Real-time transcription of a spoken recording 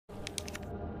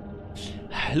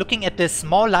Looking at the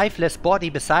small lifeless body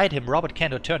beside him, Robert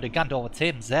Kendo turned the gun towards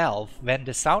himself. When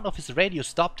the sound of his radio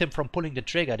stopped him from pulling the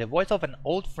trigger, the voice of an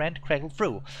old friend crackled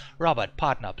through. "Robert,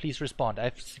 partner, please respond.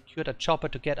 I've secured a chopper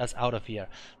to get us out of here.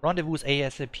 Rendezvous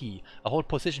ASAP. A hold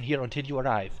position here until you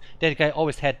arrive." That guy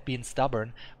always had been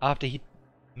stubborn. After he'd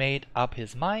made up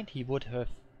his mind, he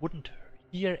wouldn't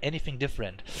hear anything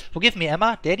different. "Forgive me,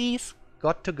 Emma. Daddy's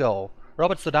got to go."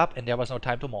 Robert stood up and there was no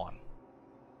time to mourn.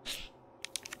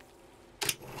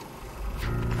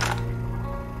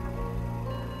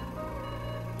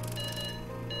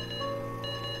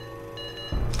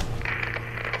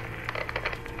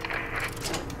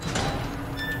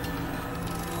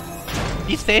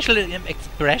 These facial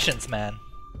expressions, man.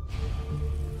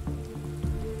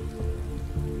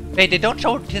 Wait, they don't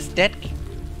show his dead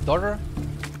daughter?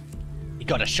 He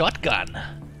got a shotgun.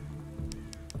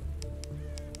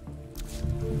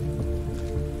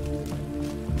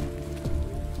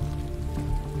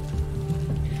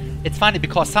 It's funny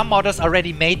because some modders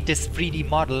already made this 3D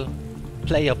model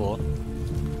playable.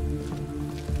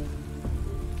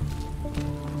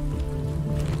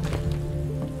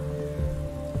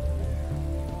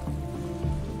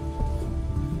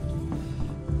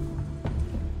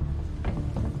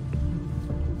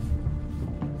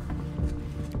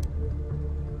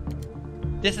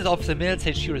 This is Officer Mills,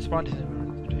 said she responded to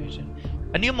the situation.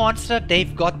 A new monster,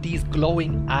 they've got these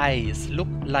glowing eyes. Look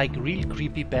like real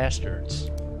creepy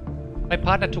bastards. My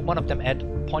partner took one of them at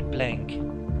point blank.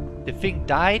 The thing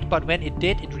died, but when it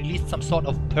did, it released some sort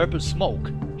of purple smoke.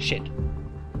 Shit.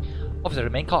 Officer,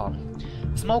 remain calm.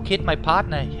 Smoke hit my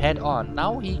partner head on.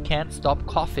 Now he can't stop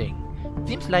coughing.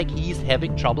 Seems like he's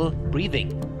having trouble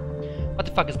breathing. What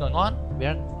the fuck is going on?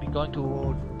 Where are we going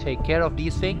to take care of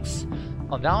these things?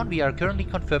 On down, we are currently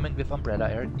confirming with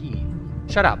Umbrella R&D.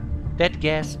 Shut up. That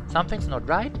gas, something's not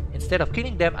right. Instead of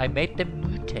killing them, I made them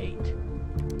mutate.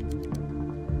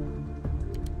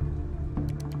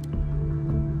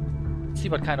 Let's see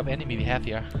what kind of enemy we have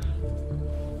here.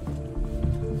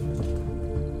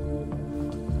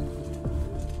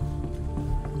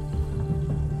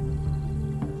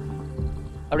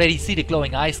 Already see the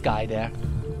glowing eyes guy there.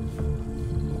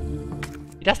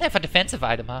 He doesn't have a defensive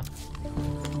item, huh?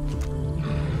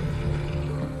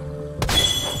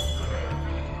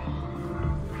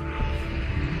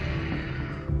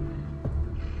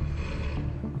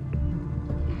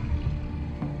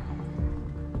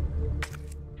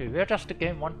 Where does the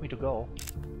game want me to go?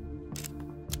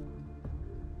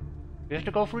 We have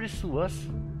to go through the sewers.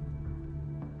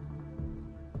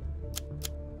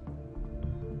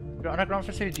 The underground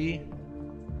facility.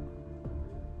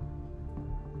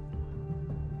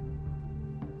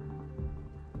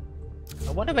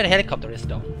 I wonder where the helicopter is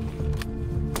though.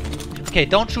 Okay,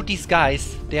 don't shoot these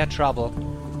guys. They are trouble.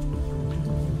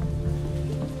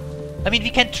 I mean,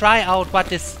 we can try out what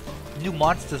this new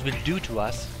monsters will do to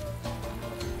us.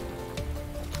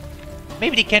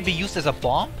 Maybe they can be used as a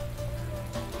bomb?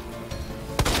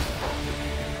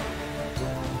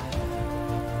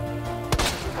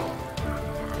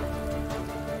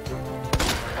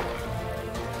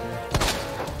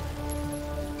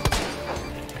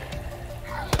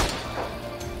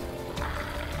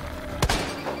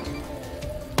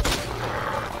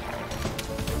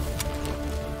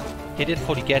 He didn't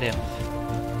fully get him.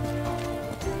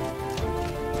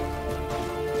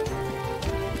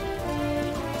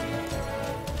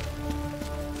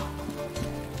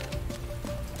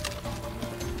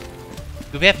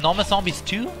 Do we have normal zombies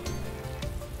too?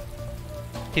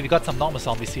 Okay, we got some normal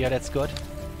zombies here, that's good.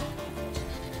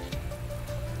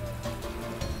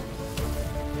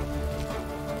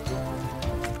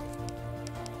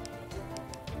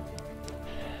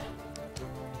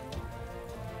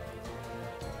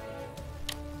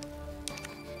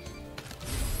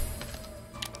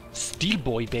 Steel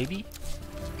boy, baby.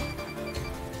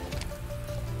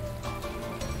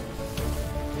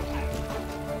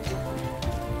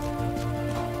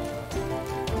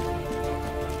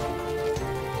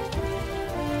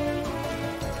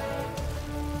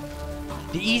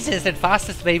 The easiest and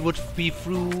fastest way would be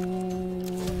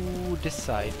through this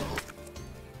side.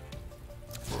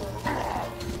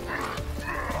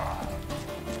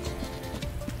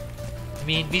 I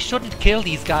mean, we shouldn't kill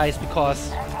these guys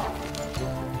because...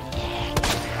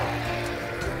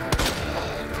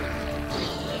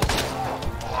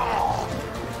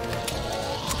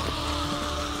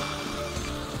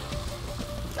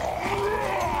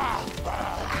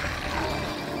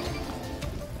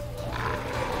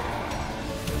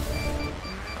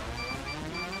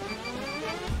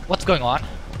 What's going on?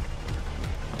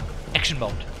 Action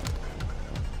mode.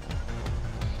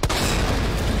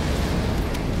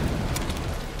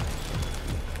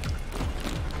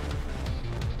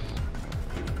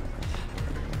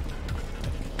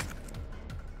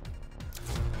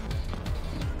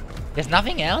 There's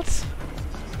nothing else?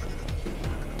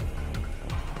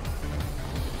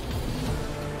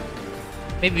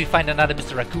 Maybe we find another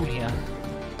Mr. Raccoon here.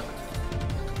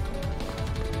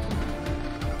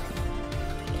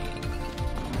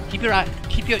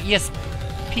 Keep your ears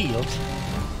peeled.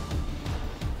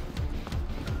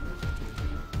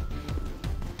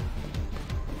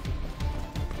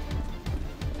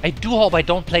 I do hope I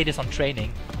don't play this on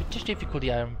training. Which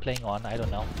difficulty I'm playing on, I don't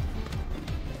know.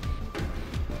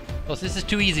 Because this is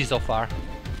too easy so far.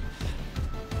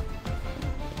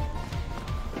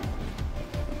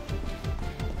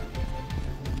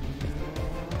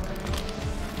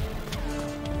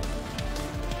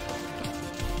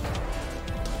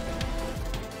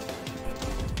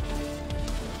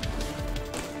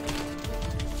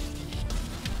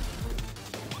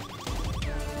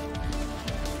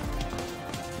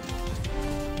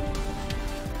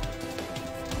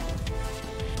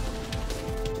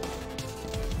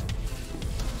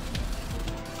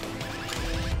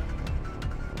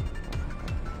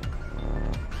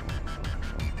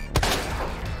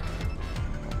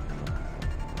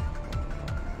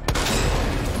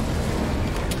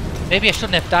 Maybe I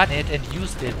shouldn't have done it and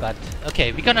used it, but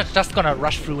okay, we're just gonna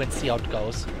rush through and see how it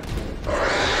goes.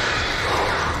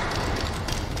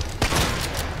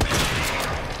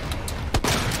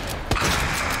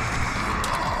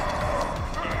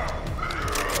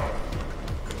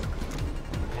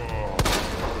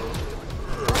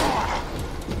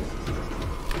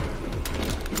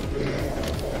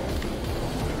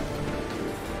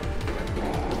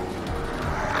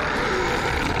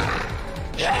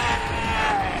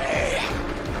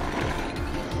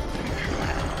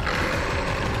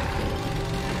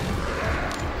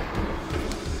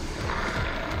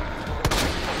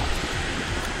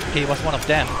 Okay, it was one of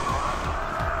them.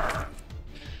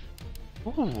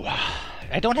 Ooh,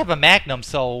 I don't have a magnum,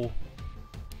 so...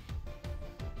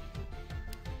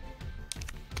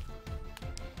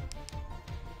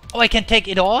 Oh, I can take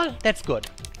it all? That's good.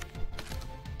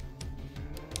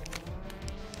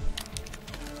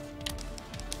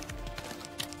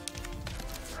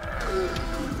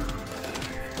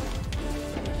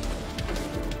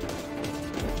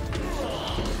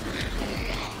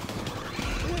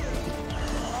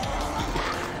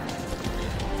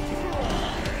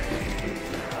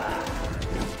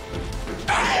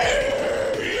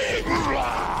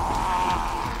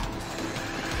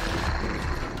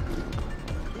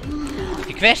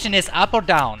 The question is up or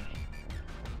down?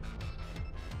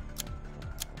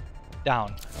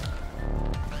 Down.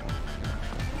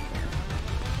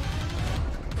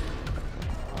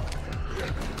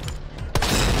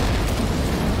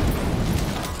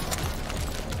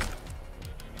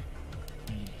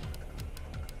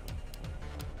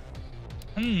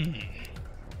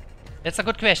 That's a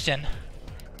good question.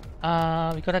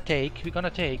 We're gonna take.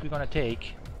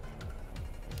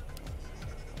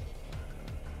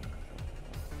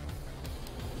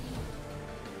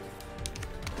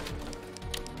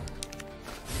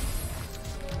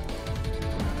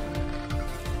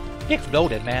 He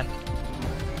exploded, man.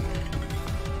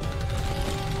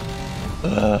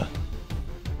 Ugh.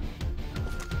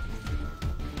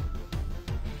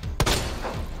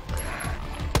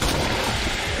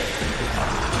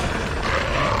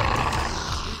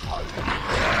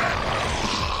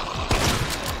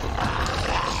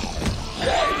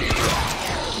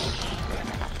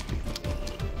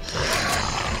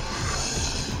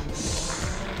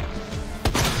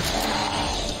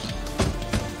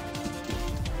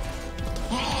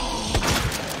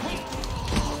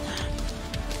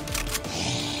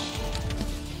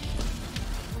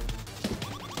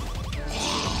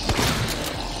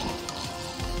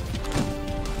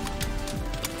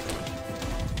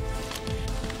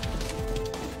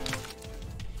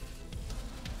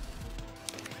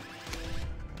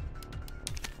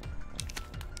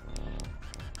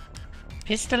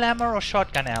 Pistol ammo or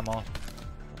shotgun ammo?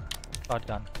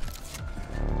 Shotgun.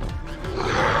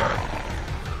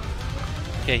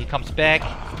 Okay, he comes back.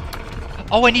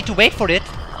 Oh, I need to wait for it.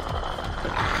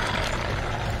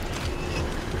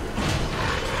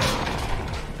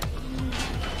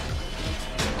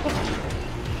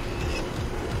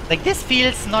 Like, this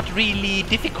feels not really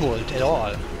difficult at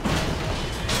all.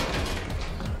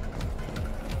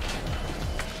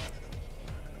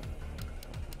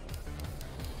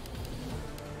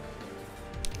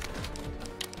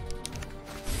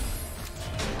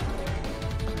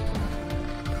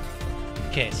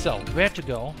 Okay, so where to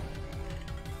go?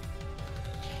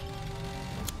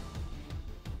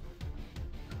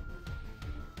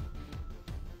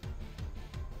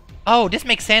 Oh, this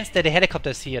makes sense that the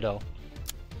helicopter is here though.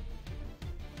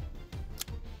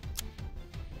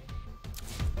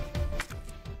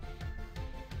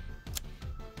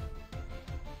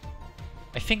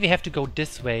 I think we have to go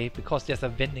this way because there's a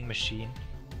vending machine.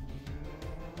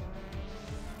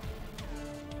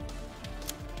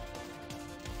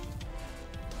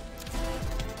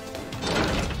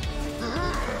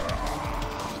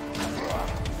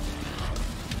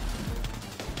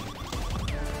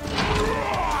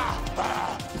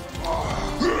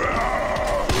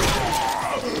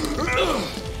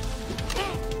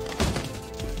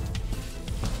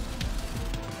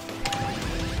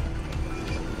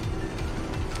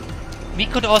 We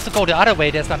could also go the other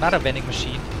way, there's another vending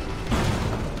machine.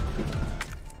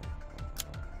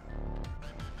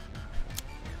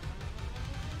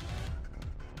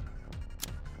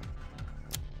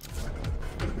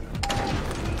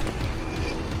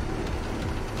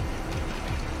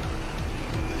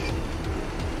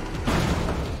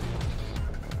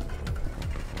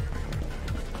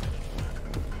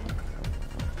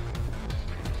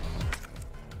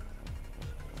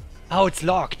 Oh, it's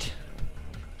locked.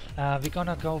 We're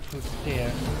gonna go through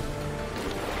there.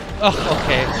 Oh,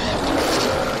 okay.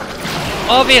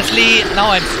 Obviously,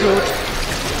 now I'm screwed.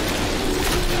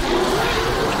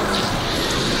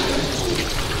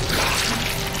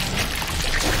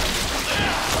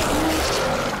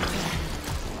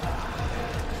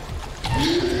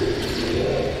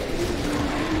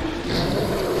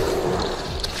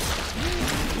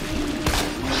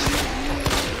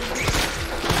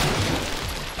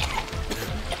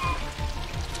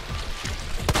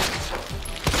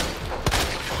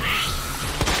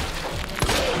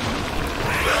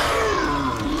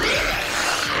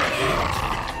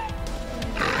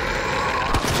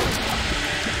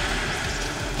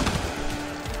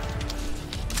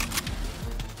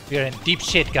 We're in deep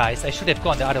shit, guys. I should have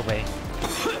gone the other way.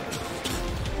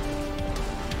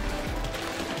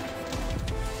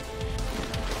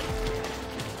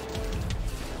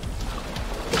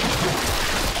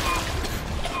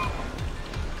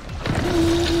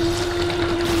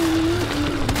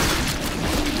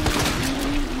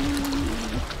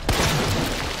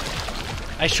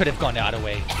 I should have gone the other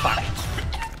way. Fuck.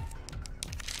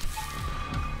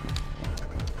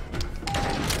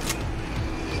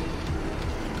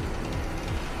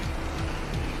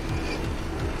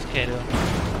 Kendo.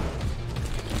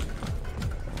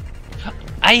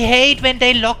 I hate when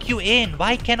they lock you in.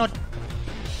 Why cannot...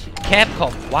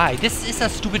 Capcom, why? This is a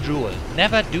stupid rule.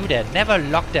 Never do that. Never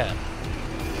lock them.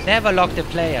 Never lock the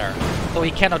player so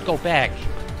he cannot go back.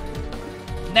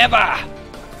 Never!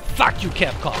 Fuck you,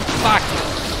 Capcom. Fuck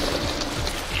you.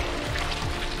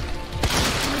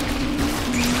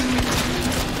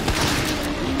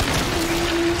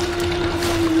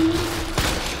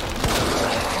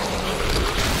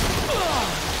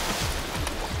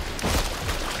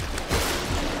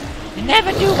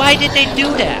 Never do. Why did they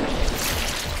do that?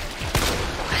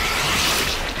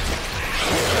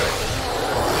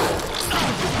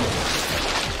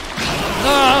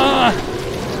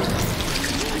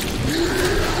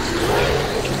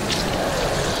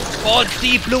 Oh,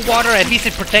 deep blue water. At least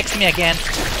it protects me again.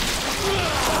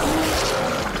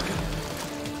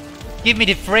 Give me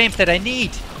the frames that I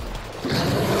need.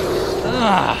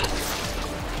 Ah.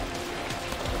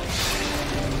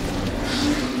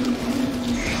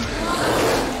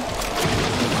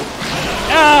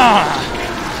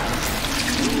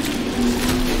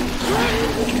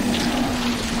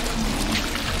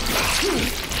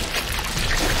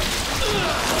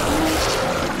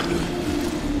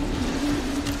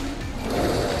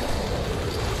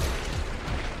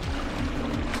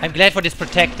 I'm glad for this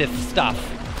protective stuff.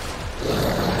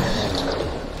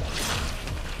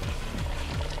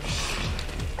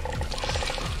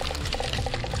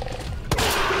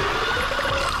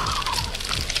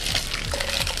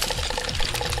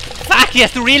 Fuck, he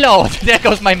has to reload! There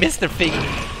goes my Mr. thing.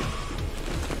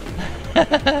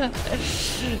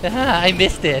 I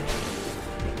missed it.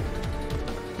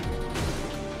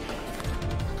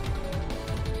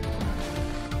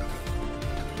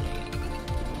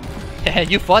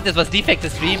 You thought this was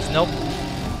defected streams? Nope.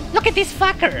 Look at these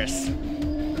fuckers!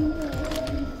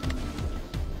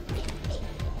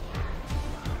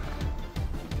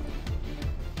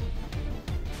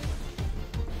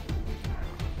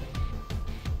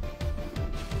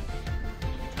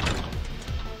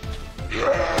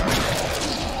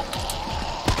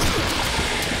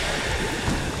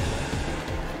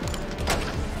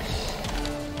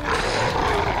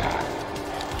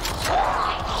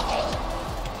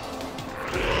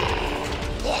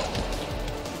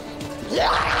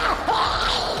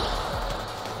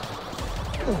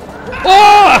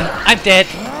 Oh! I'm dead.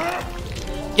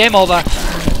 Game over.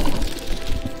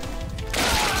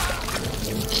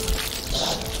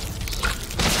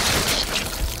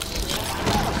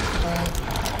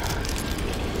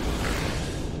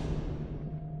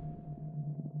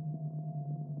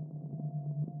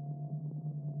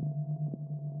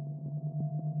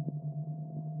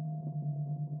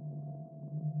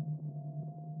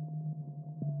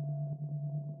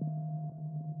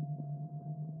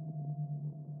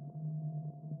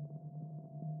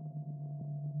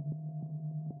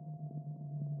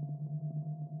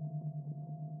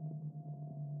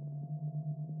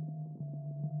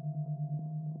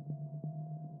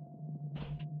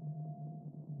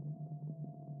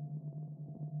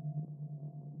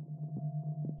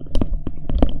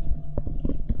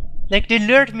 Like, they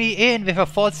lured me in with a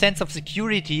false sense of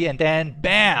security and then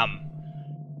BAM!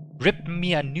 Ripped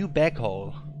me a new back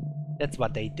hole. That's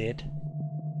what they did.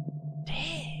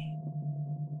 Dang.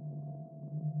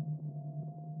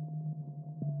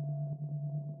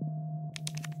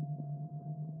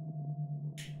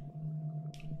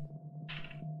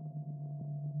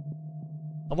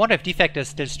 I wonder if Defector is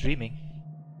still streaming.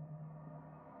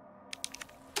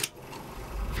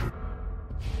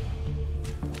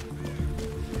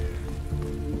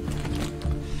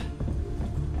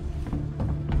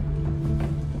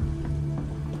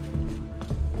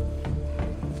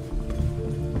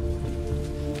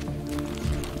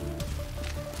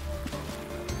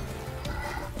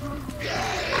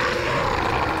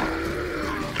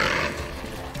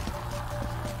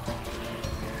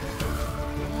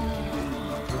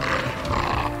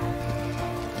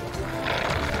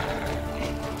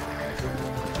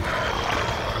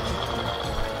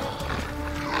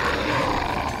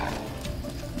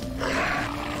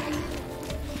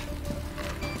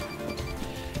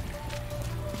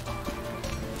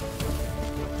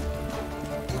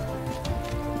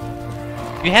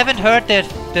 You haven't heard that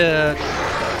the...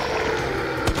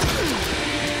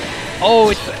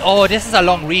 Oh, this is a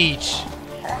long reach.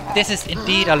 This is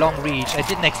indeed a long reach. I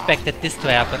didn't expect that this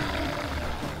to happen.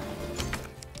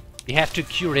 We have to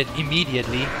cure it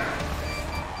immediately.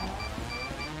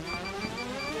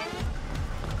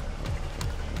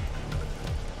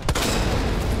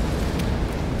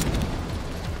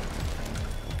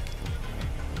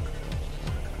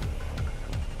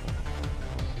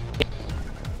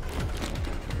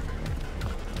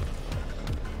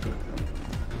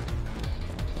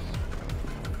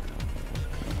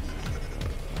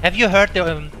 Have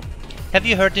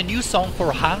you heard the new song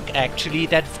for Hunk? Actually,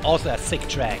 that's also a sick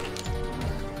track.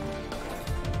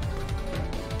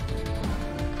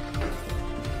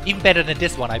 Even better than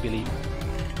this one, I believe.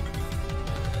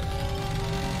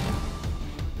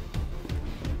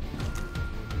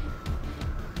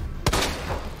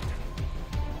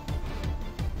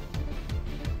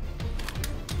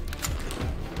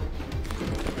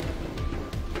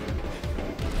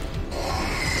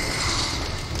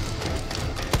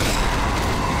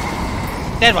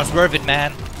 That was worth it,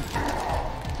 man.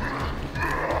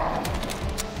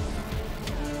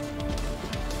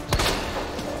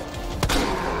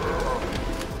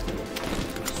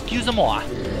 Excuse-moi.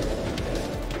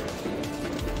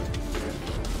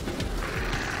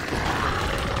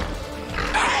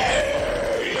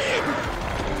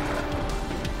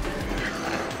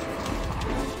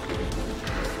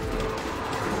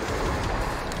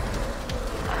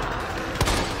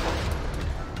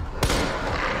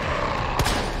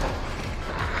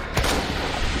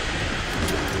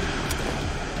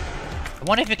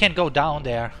 I wonder if you can go down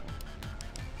there.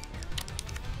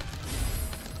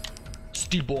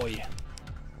 Steel boy.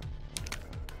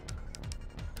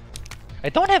 I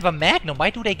don't have a magnum. Why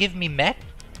do they give me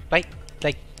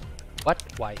like, what?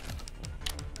 Why?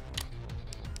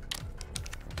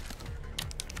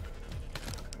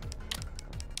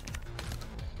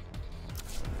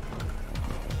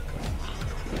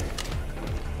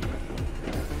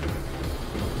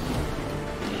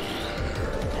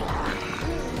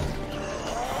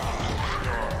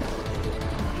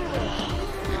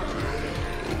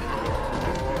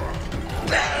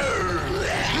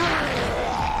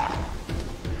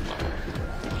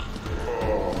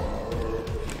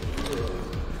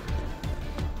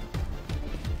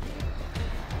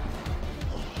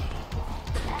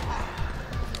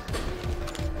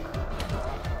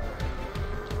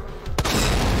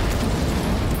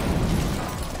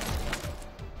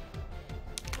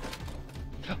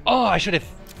 Oh, I should have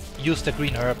used the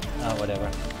green herb. Oh, whatever.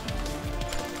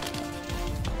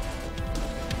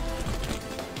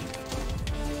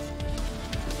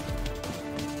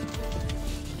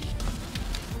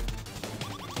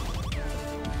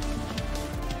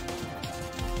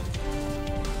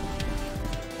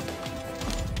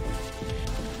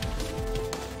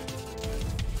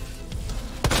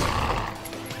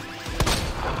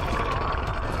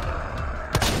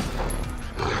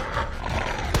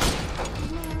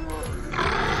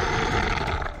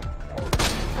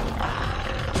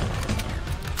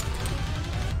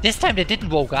 This time they didn't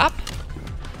woke up?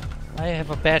 I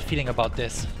have a bad feeling about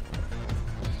this.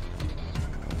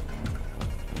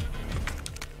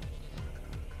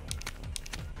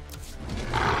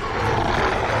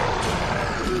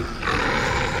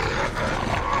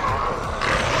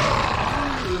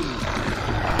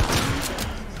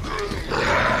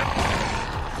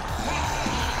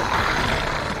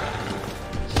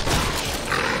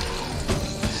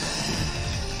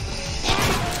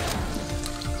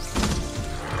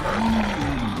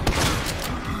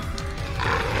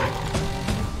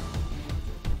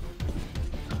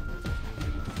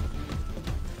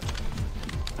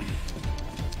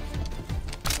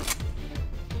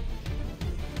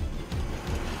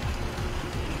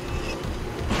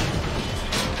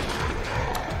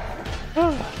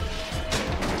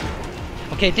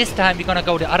 Okay, this time we're gonna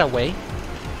go the other way.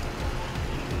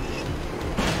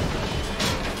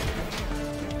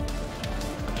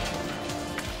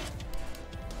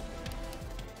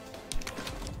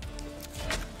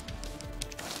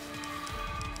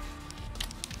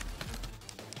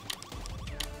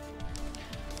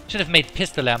 Should have made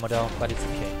pistol ammo though, but it's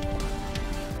okay.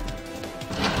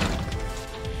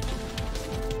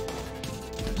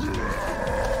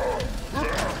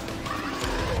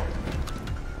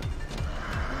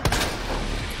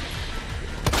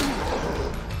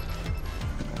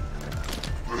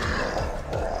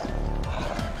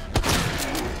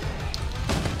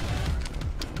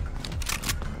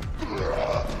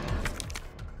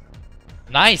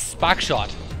 Nice spark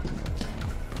shot.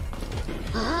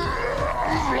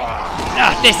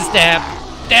 Ah, this is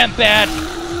damn bad.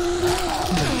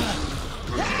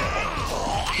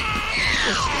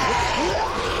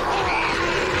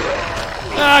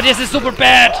 Ah, this is super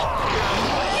bad.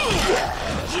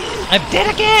 I'm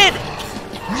dead again.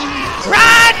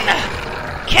 Run,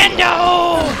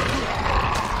 Kendo.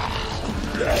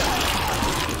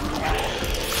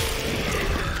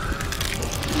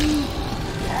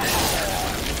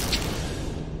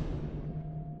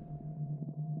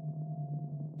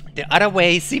 The other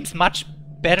way seems much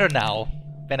better now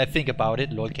when I think about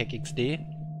it, lolkekxd.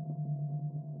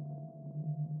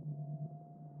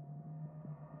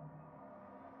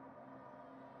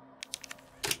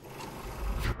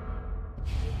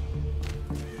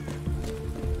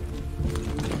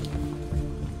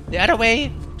 The other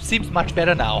way seems much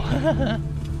better now.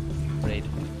 Great.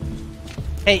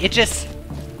 Hey, it just...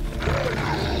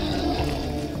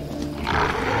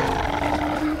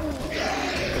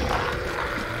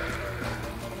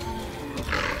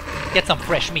 Get some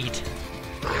fresh meat.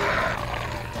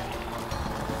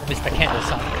 Mr.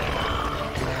 Kendo-san.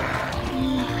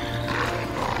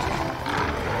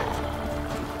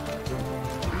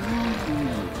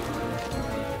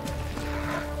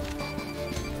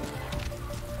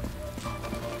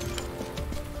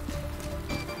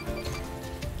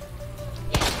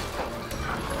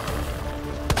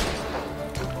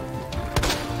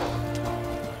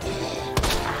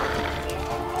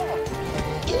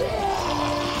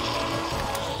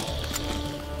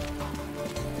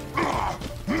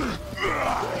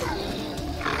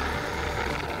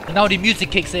 And now the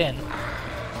music kicks in.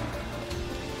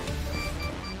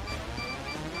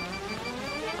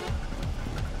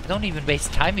 Don't even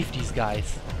waste time with these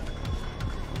guys.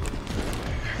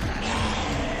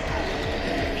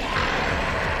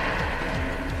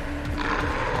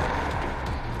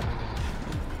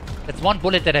 That's one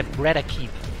bullet that I'd rather keep.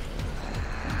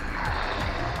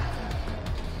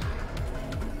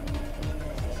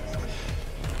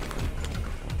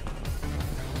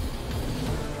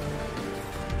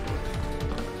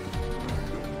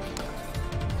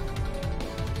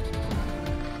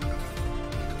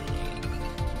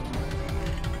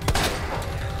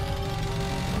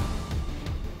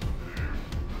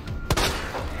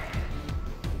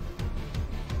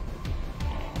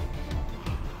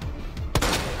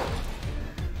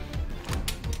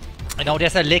 I know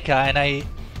there's a liquor and I...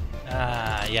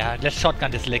 yeah, let's shotgun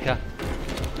this liquor.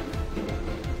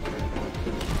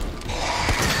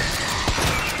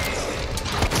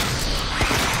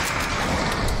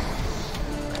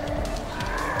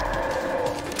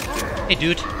 Hey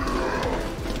dude.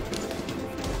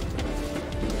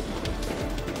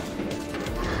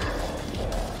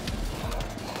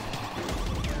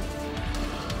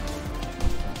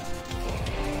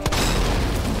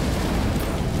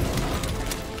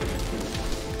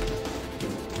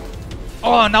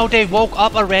 Oh, now they woke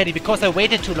up already. Because I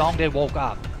waited too long, they woke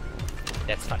up.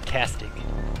 That's fantastic.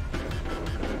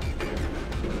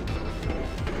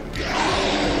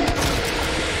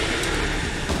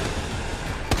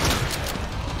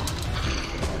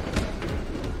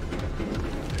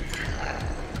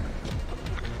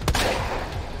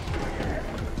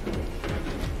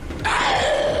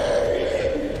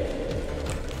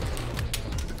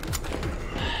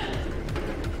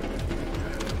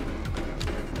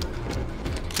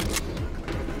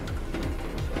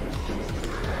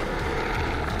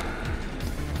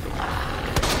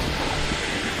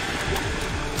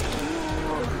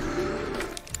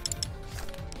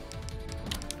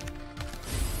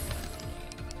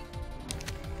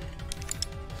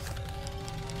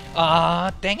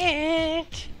 Ah, dang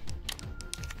it!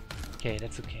 Okay,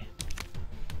 that's okay.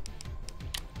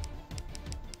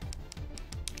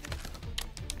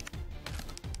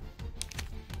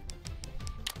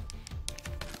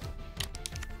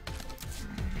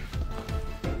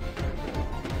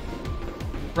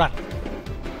 Run!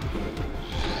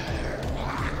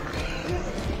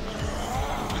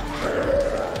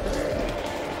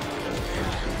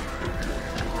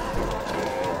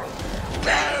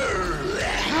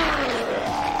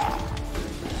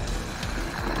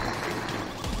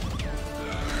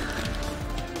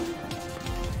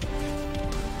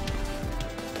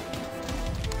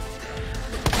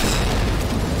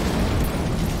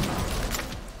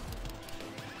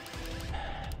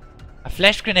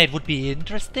 Flash grenade would be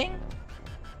interesting.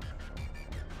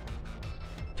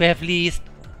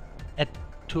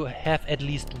 To have at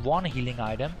least one healing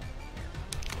item.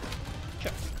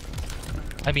 Sure.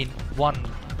 I mean, one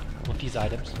of these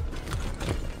items.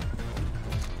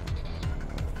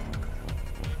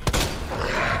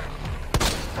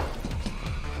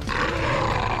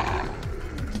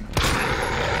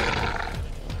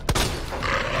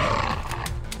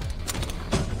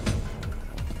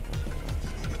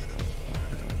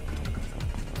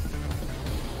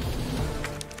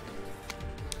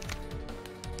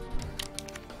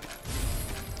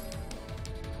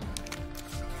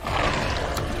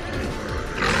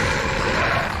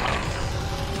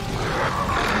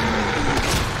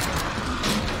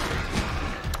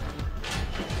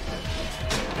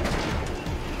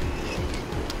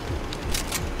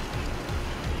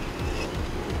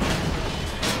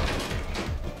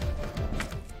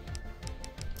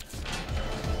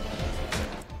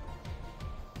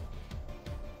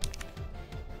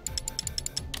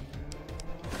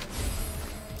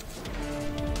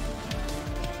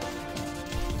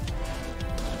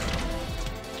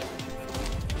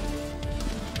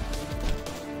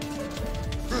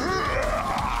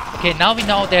 Okay, now we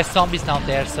know there's zombies down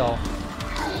there, so...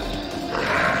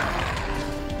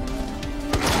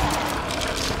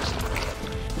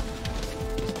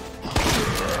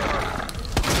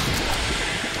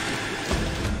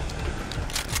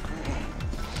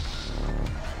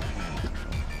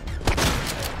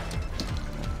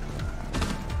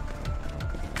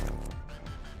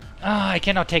 Ah, I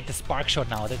cannot take the spark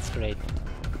shot now, that's great.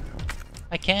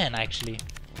 I can, actually.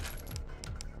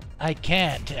 I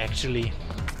can't, actually.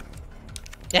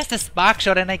 There's the spark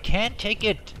shot and I can't take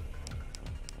it.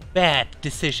 Bad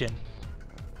decision.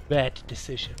 Bad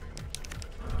decision.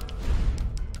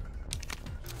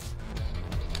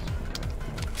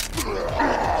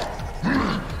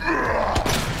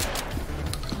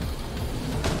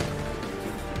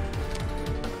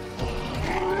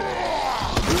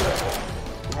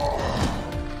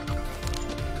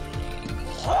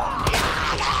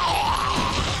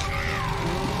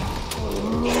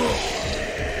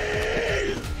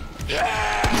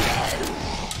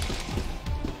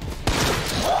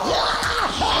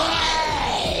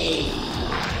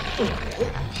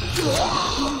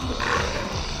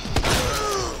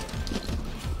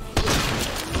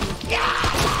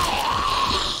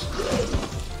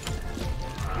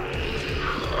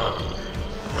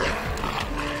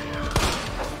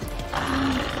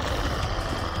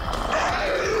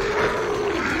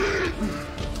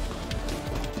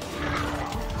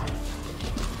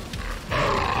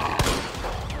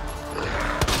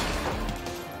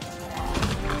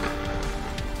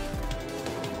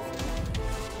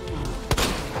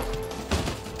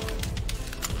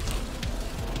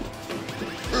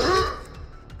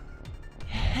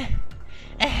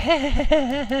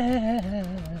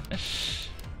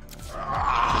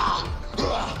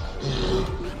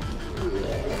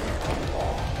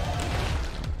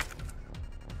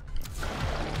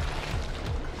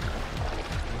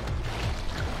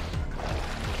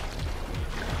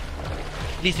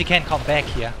 At least we can come back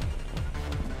here.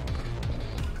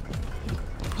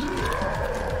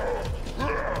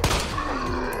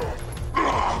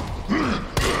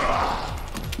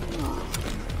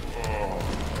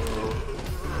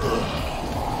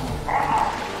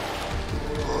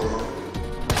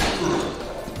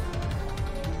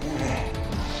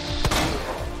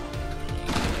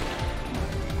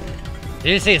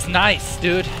 This is nice,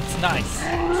 dude. It's nice.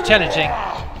 It's challenging.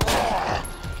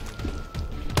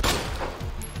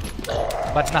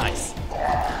 But nice.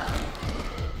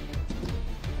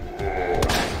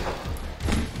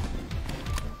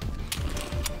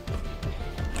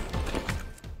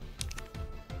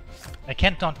 I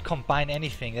cannot combine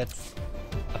anything. That's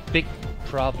a big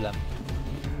problem.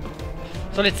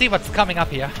 So let's see what's coming up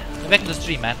here. Back in the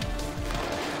stream, man.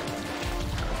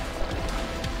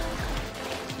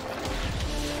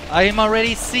 I am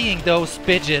already seeing those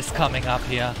bitches coming up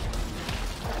here.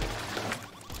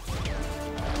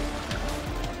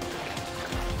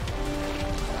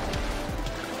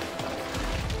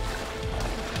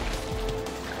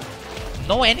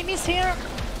 No enemies here?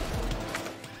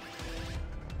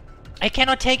 I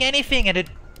cannot take anything and it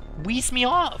wheezes me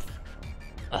off.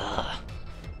 Ugh.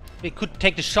 We could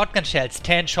take the shotgun shells,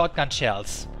 10 shotgun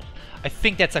shells. I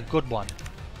think that's a good one.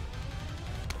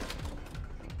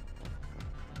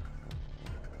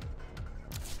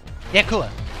 Yeah, cool.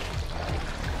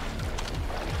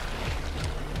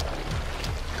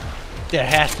 There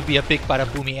has to be a big bada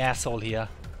boomy asshole here.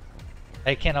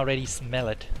 I can already smell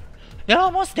it. You're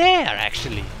almost there,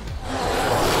 actually.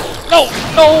 No!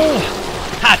 No!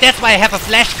 Ha! That's why I have a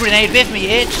flash grenade with me,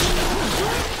 itch!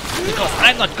 Because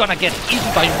I'm not gonna get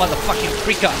eaten by you motherfucking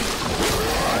freaker!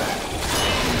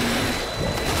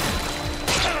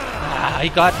 Ah, he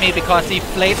got me because he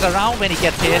flames around when he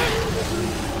gets hit.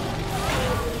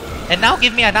 And now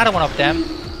give me another one of them.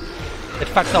 It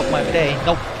fucks up my day.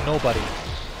 Nope, nobody.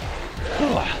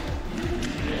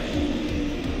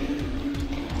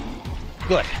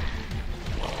 Good.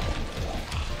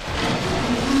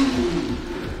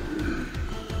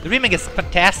 The remake is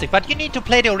fantastic, but you need to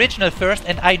play the original first,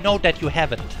 and I know that you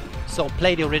haven't. So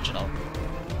play the original.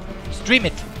 Stream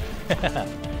it!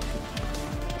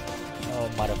 Oh,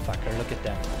 motherfucker, look at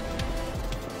them.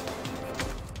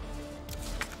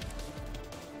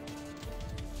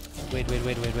 Wait,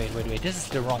 this is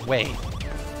the wrong way.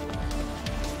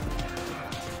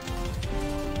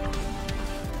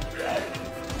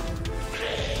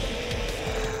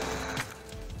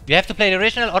 You have to play the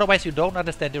original, otherwise you don't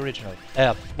understand the original.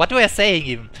 What do I say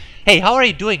even? Hey, how are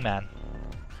you doing, man?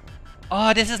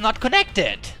 Oh, this is not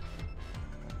connected!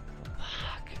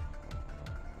 Fuck.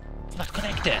 It's not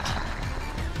connected.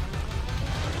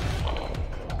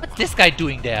 What's this guy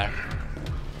doing there?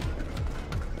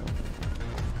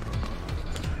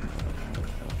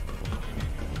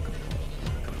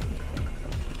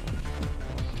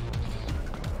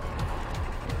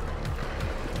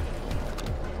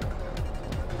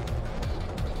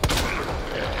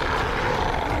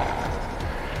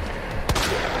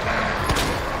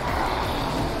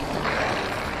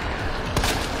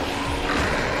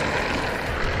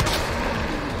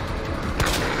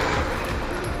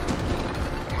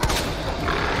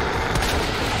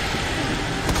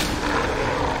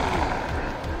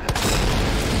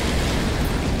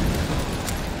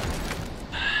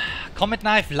 Comet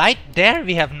Knife, light, there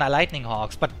we have Lightning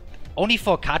Hawks, but only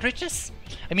 4 cartridges?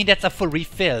 I mean, that's a full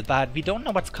refill, but we don't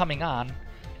know what's coming on,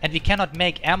 and we cannot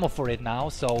make ammo for it now,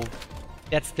 so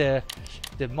that's the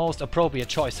most appropriate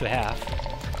choice to have.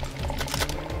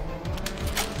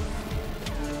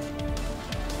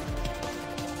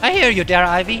 I hear you there,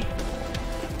 Ivy.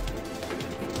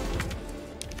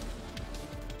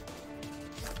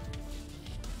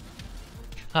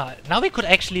 Now we could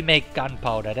actually make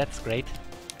gunpowder, that's great.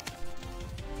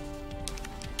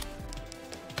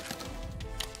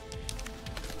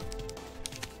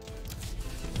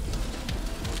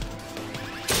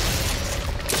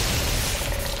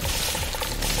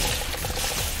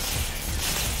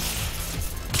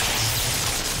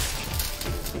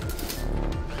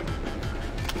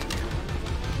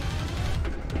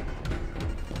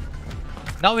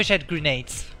 Now we had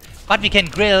grenades, but we can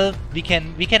grill. We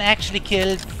can actually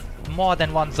kill more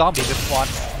than one zombie with one.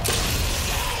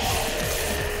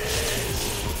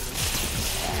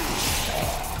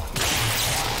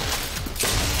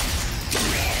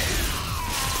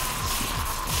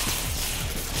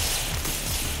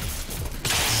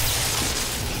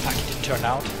 Fuck, it didn't turn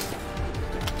out.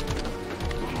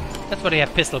 That's what I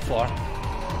have pistol for.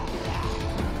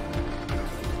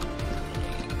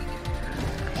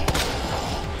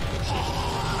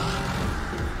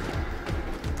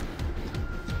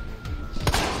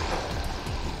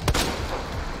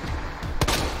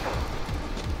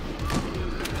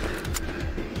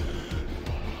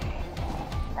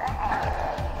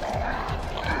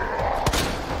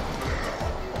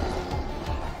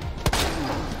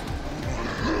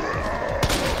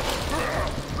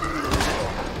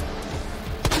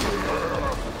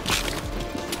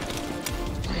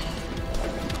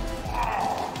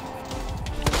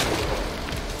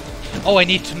 Oh, I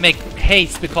need to make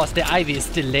haste because the ivy is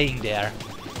still laying there.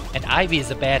 And ivy is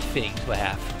a bad thing to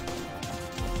have.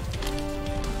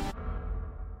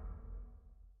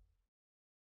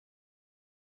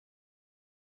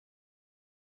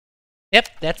 Yep,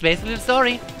 that's basically the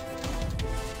story.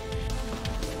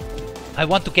 I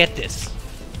want to get this,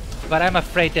 but I'm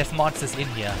afraid there's monsters in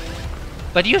here.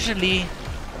 But usually,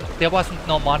 there wasn't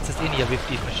no monsters in here with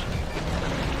these machines.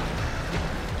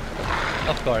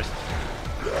 Of course.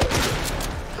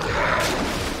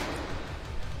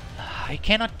 I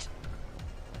cannot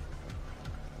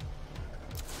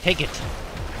take it.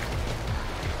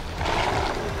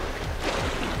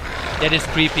 That is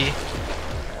creepy.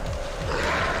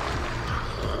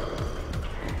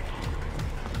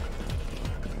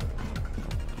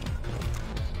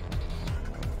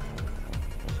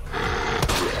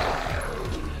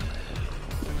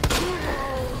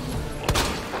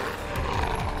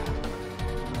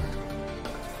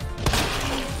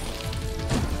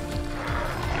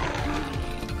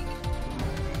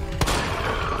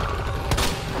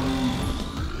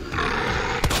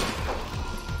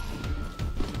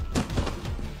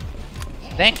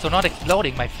 Thanks for not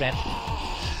exploding, my friend.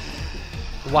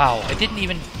 Wow, I didn't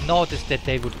even notice that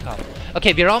they would come.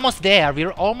 Okay, we're almost there.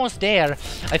 We're almost there.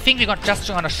 I think we're just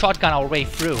gonna shotgun our way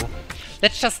through.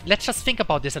 Let's just think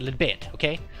about this a little bit,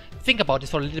 okay? Think about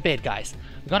this for a little bit, guys.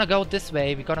 We're gonna go this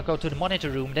way. We're gonna go to the monitor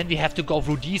room. Then we have to go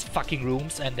through these fucking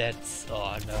rooms, and that's...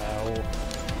 oh no.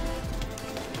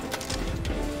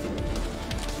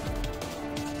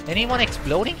 Anyone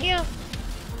exploding here?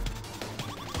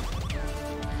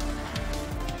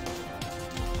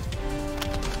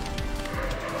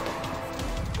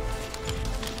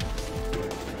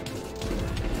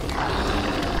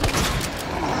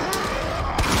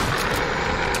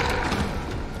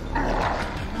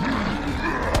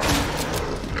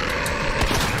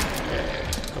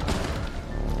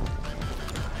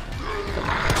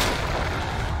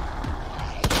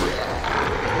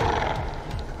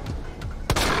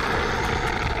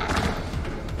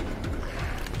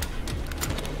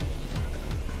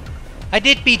 I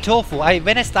did beat Tofu.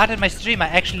 When I started my stream, I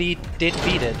actually did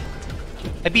beat it.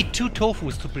 I beat 2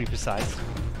 Tofus to be precise.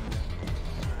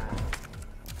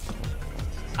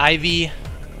 Ivy.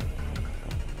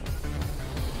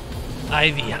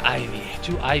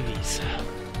 2 Ivies.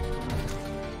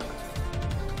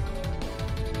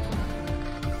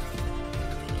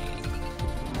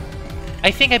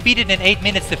 I think I beat it in 8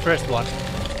 minutes, the first one.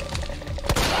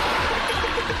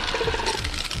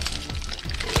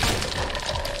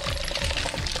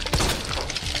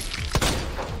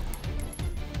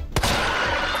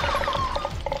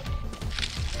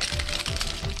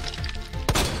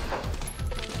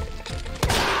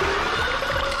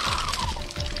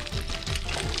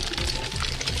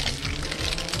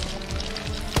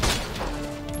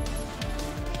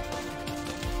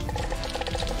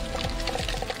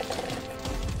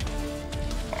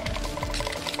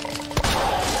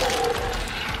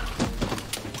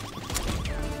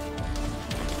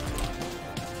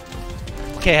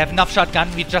 Okay, I have enough shotgun.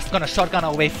 We're just gonna shotgun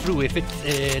our way through if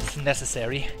it's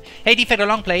necessary. Hey, Defect, a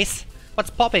long place.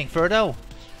 What's popping, Ferdo?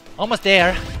 Almost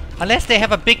there. Unless they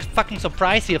have a big fucking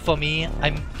surprise here for me,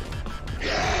 I'm...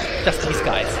 just these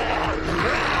guys.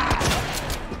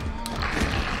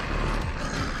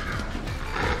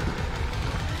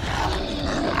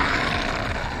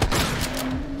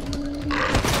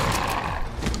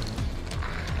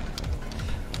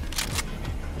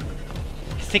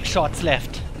 Six shots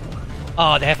left.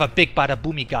 Oh, they have a big bada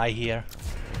boomy guy here.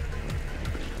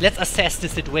 Let's assess the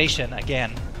situation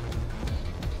again.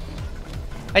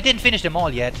 I didn't finish them all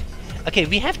yet. Okay,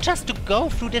 we have just to go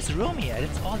through this room here.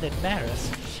 That's all that matters.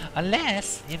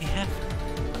 Unless, yeah, we have...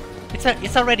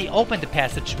 It's already open, the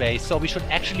passageway, so we should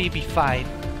actually be fine.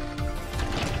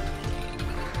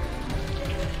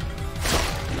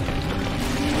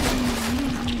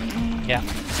 Yeah.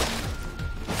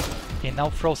 Okay, now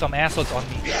throw some assholes on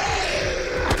me.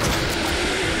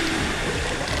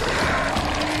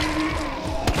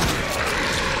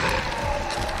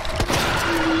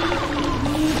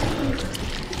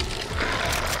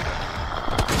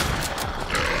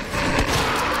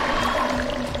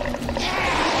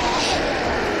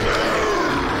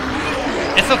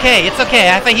 It's okay,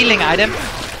 I have a healing item.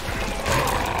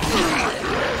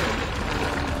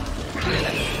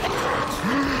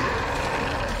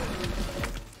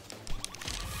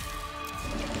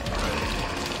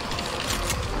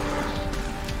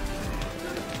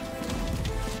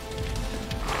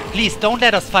 Please don't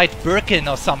let us fight Birkin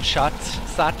or some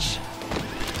such.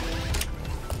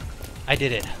 I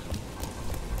did it.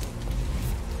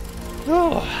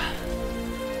 Oh.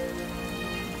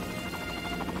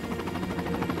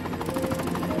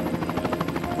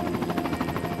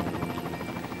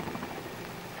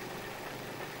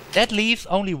 That leaves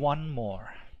only one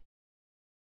more.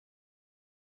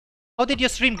 How did your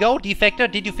stream go,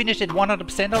 Defector? Did you finish it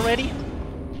 100% already?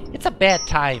 It's a bad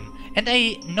time. And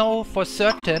I know for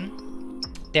certain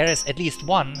there is at least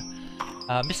one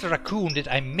Mr. Raccoon that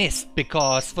I missed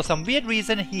because for some weird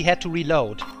reason he had to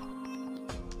reload.